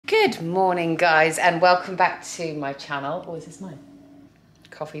Good morning, guys, and welcome back to my channel. Or is this mine?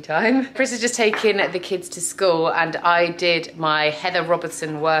 Coffee time. Chris has just taken the kids to school and I did my Heather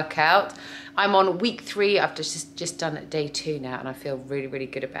Robertson workout. I'm on week 3. I've just done day 2 now and I feel really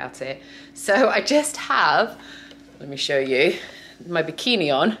good about it. So I just have, let me show you, my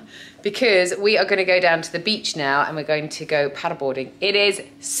bikini on because we are going to go down to the beach now and we're going to go paddleboarding. It is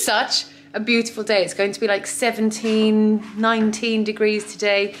such a beautiful day. It's going to be like 17, 19 degrees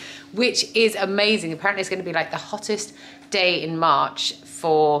today, which is amazing. Apparently it's going to be like the hottest day in March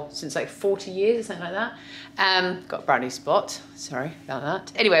since like 40 years or something like that. Got a brand new spot, sorry about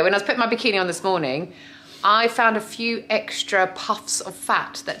that. Anyway, when I was putting my bikini on this morning, I found a few extra puffs of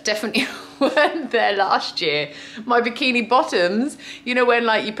fat that definitely weren't there last year. My bikini bottoms, you know when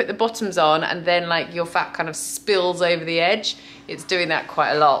like you put the bottoms on and then like your fat kind of spills over the edge? It's doing that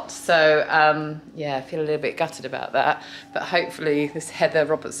quite a lot. So yeah, I feel a little bit gutted about that. But hopefully this Heather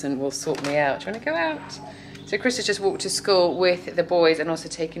Robertson will sort me out. Do you want to go out? So Chris has just walked to school with the boys and also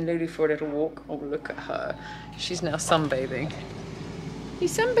taken Lulu for a little walk. Oh, look at her. She's now sunbathing. You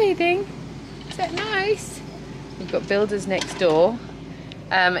sunbathing? Is that nice? We've got builders next door.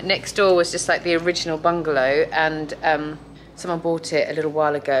 Next door was just like the original bungalow and someone bought it a little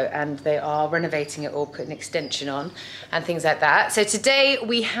while ago and they are renovating it all, putting an extension on and things like that. So today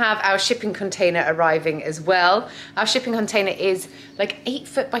we have our shipping container arriving as well. Our shipping container is like 8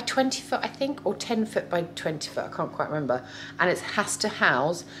 foot by 20 foot, I think, or 10 foot by 20 foot, I can't quite remember. And it has to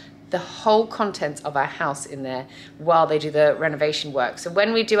house the whole contents of our house in there while they do the renovation work. So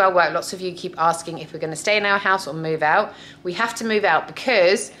when we do our work, lots of you keep asking if we're gonna stay in our house or move out. We have to move out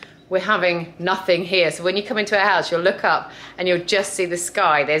because we're having nothing here. So when you come into our house, you'll look up and you'll just see the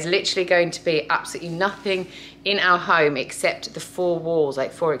sky. There's literally going to be absolutely nothing in our home except the 4 walls,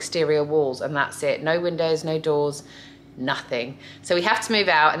 like 4 exterior walls, and that's it. No windows, no doors, nothing. So we have to move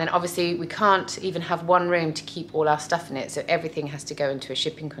out, and then obviously we can't even have one room to keep all our stuff in it. So everything has to go into a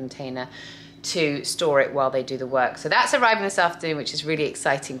shipping container to store it while they do the work. So that's arriving this afternoon, which is really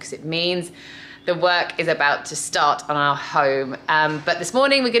exciting because it means the work is about to start on our home. But this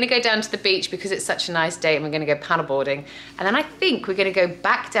morning we're gonna go down to the beach because it's such a nice day and we're gonna go paddleboarding. And then I think we're gonna go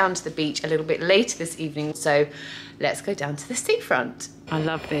back down to the beach a little bit later this evening. So let's go down to the seafront. I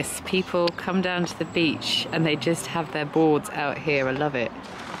love this. People come down to the beach and they just have their boards out here. I love it.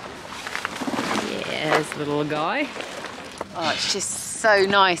 Yeah, there's a little guy. Oh, it's just so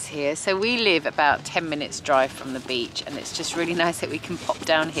nice here. So we live about 10 minutes drive from the beach and it's just really nice that we can pop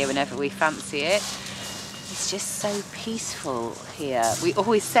down here whenever we fancy it. It's just so peaceful here. We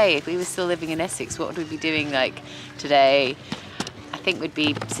always say if we were still living in Essex, what would we be doing like today? I think we'd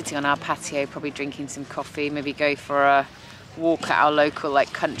be sitting on our patio, probably drinking some coffee, maybe go for a walk at our local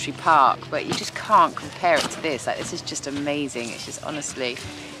like country park, but you just can't compare it to this. Like, this is just amazing. It's just honestly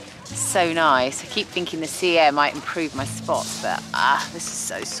so nice. I keep thinking the sea air might improve my spots, but this is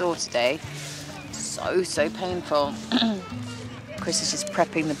so sore today. So painful. Chris is just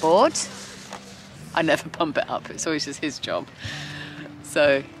prepping the board. I never pump it up, it's always just his job.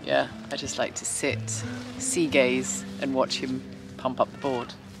 So yeah, I just like to sit, sea gaze and watch him pump up the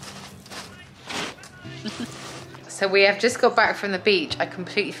board. So we have just got back from the beach. I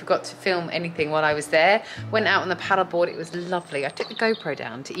completely forgot to film anything while I was there. Went out on the paddleboard, it was lovely. I took the GoPro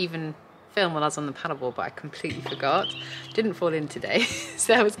down to even film while I was on the paddleboard, but I completely forgot. Didn't fall in today,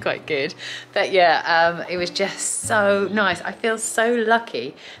 so that was quite good. But yeah, it was just so nice. I feel so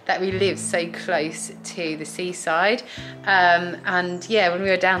lucky that we live so close to the seaside. And yeah, when we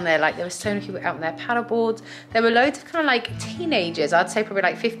were down there, like there were so many people out on their paddleboards. There were loads of kind of like teenagers, I'd say probably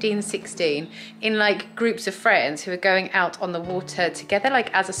like 15, 16, in like groups of friends who were going out on the water together,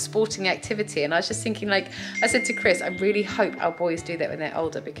 like as a sporting activity. And I was just thinking, like, I said to Chris, I really hope our boys do that when they're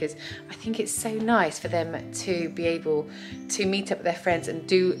older, because I think it's so nice for them to be able to meet up with their friends and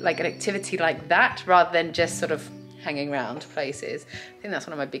do like an activity like that rather than just sort of hanging around places. I think that's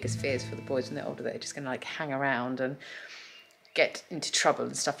one of my biggest fears for the boys when they're older. They're just gonna like hang around and get into trouble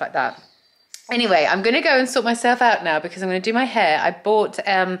and stuff like that. Anyway, I'm gonna go and sort myself out now because I'm gonna do my hair. I bought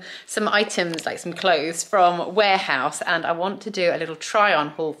some items, like some clothes from Warehouse, and I want to do a little try on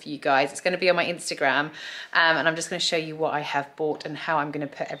haul for you guys. It's gonna be on my Instagram, and I'm just gonna show you what I have bought and how I'm gonna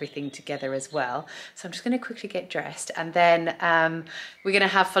put everything together as well. So I'm just gonna quickly get dressed, and then we're gonna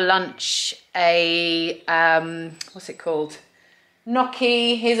have for lunch a, what's it called?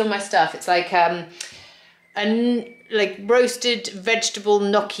 Gnocchi. Here's all my stuff. It's like roasted vegetable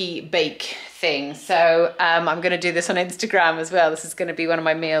gnocchi bake thing. So I'm going to do this on Instagram as well. This is going to be one of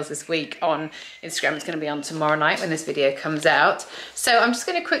my meals this week on Instagram. It's going to be on tomorrow night when this video comes out. So I'm just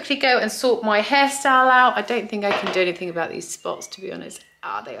going to quickly go and sort my hairstyle out. I don't think I can do anything about these spots, to be honest.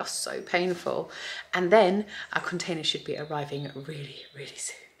 Ah, they are so painful. And then our container should be arriving really, really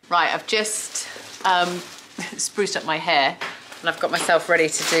soon. Right, I've just spruced up my hair and I've got myself ready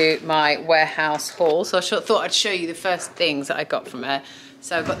to do my warehouse haul. So I thought I'd show you the first things that I got from her.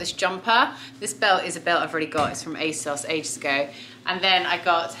 So I've got this jumper. This belt is a belt I've already got. It's from ASOS ages ago. And then I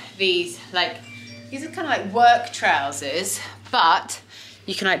got these, like, these are kind of like work trousers, but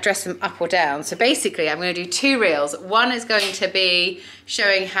you can like dress them up or down. So basically I'm going to do 2 reels. One is going to be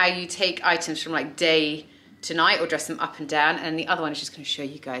showing how you take items from like day to night or dress them up and down. And the other one is just going to show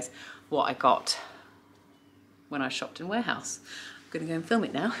you guys what I got when I shopped in Warehouse. I'm going to go and film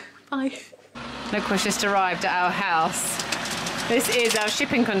it now. Bye. Look what's just arrived at our house. This is our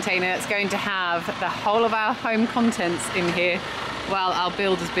shipping container. It's going to have the whole of our home contents in here while our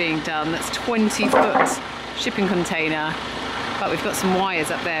build is being done. That's 20-foot shipping container. But we've got some wires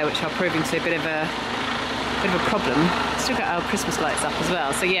up there which are proving to be a bit of a problem. Still got our Christmas lights up as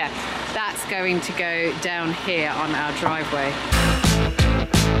well. So yeah, that's going to go down here on our driveway.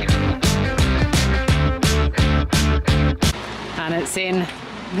 And it's in,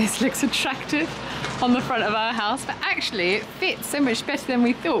 this looks attractive on the front of our house, but actually it fits so much better than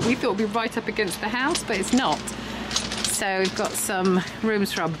we thought. We thought it'd be right up against the house, but it's not. So we've got some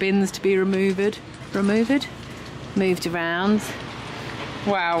rooms for our bins to be moved around.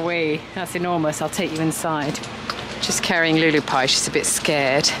 Wowee, that's enormous. I'll take you inside. Just carrying Lulu Pie, she's a bit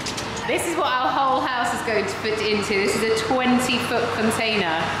scared. This is what our whole house is going to fit into. This is a 20-foot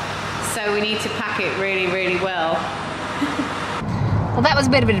container, so we need to pack it really, really well. Well, that was a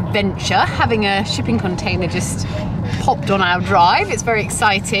bit of an adventure, having a shipping container just popped on our drive. It's very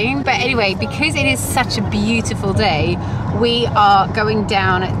exciting. But anyway, because it is such a beautiful day, we are going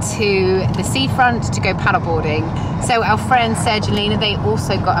down to the seafront to go paddleboarding. So our friend Serge and Lena, they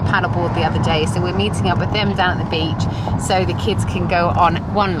also got a paddleboard the other day. So we're meeting up with them down at the beach so the kids can go on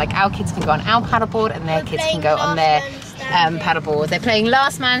like our kids can go on our paddleboard and their kids can go on their paddleboard. They're playing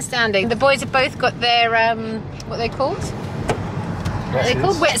Last Man Standing. The boys have both got their, what are they called? What are they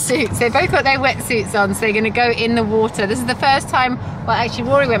called? Wetsuits. They've both got their wetsuits on, so they're going to go in the water. This is the first time, well actually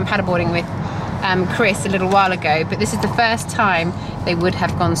Rory went paddleboarding with Chris a little while ago, but this is the first time they would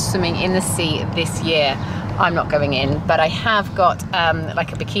have gone swimming in the sea this year. I'm not going in, but I have got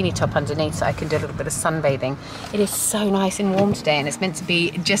like a bikini top underneath so I can do a little bit of sunbathing. It is so nice and warm today and it's meant to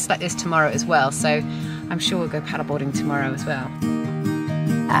be just like this tomorrow as well, so I'm sure we'll go paddleboarding tomorrow as well.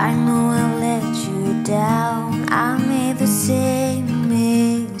 I know I let you down, I made the same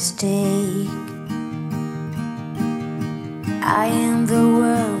mistake. I am the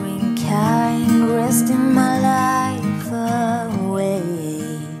worrying kind, resting my life away.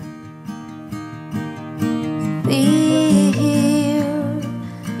 Be here,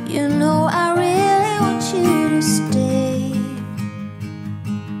 you know I really want you to stay.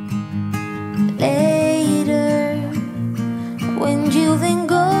 Later, when you then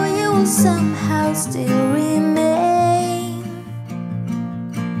go, you will somehow still remain.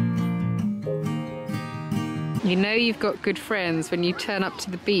 You know you've got good friends when you turn up to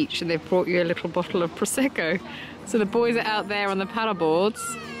the beach and they've brought you a little bottle of Prosecco. So the boys are out there on the paddle boards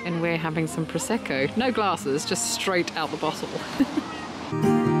and we're having some Prosecco. No glasses, just straight out the bottle.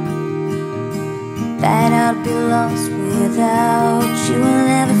 That I'd be lost without you and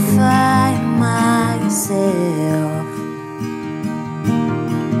never find myself.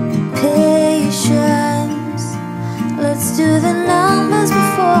 Patience, let's do the numbers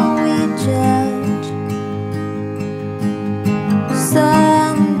before we judge.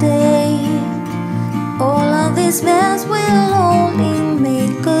 Someday, all of this mess will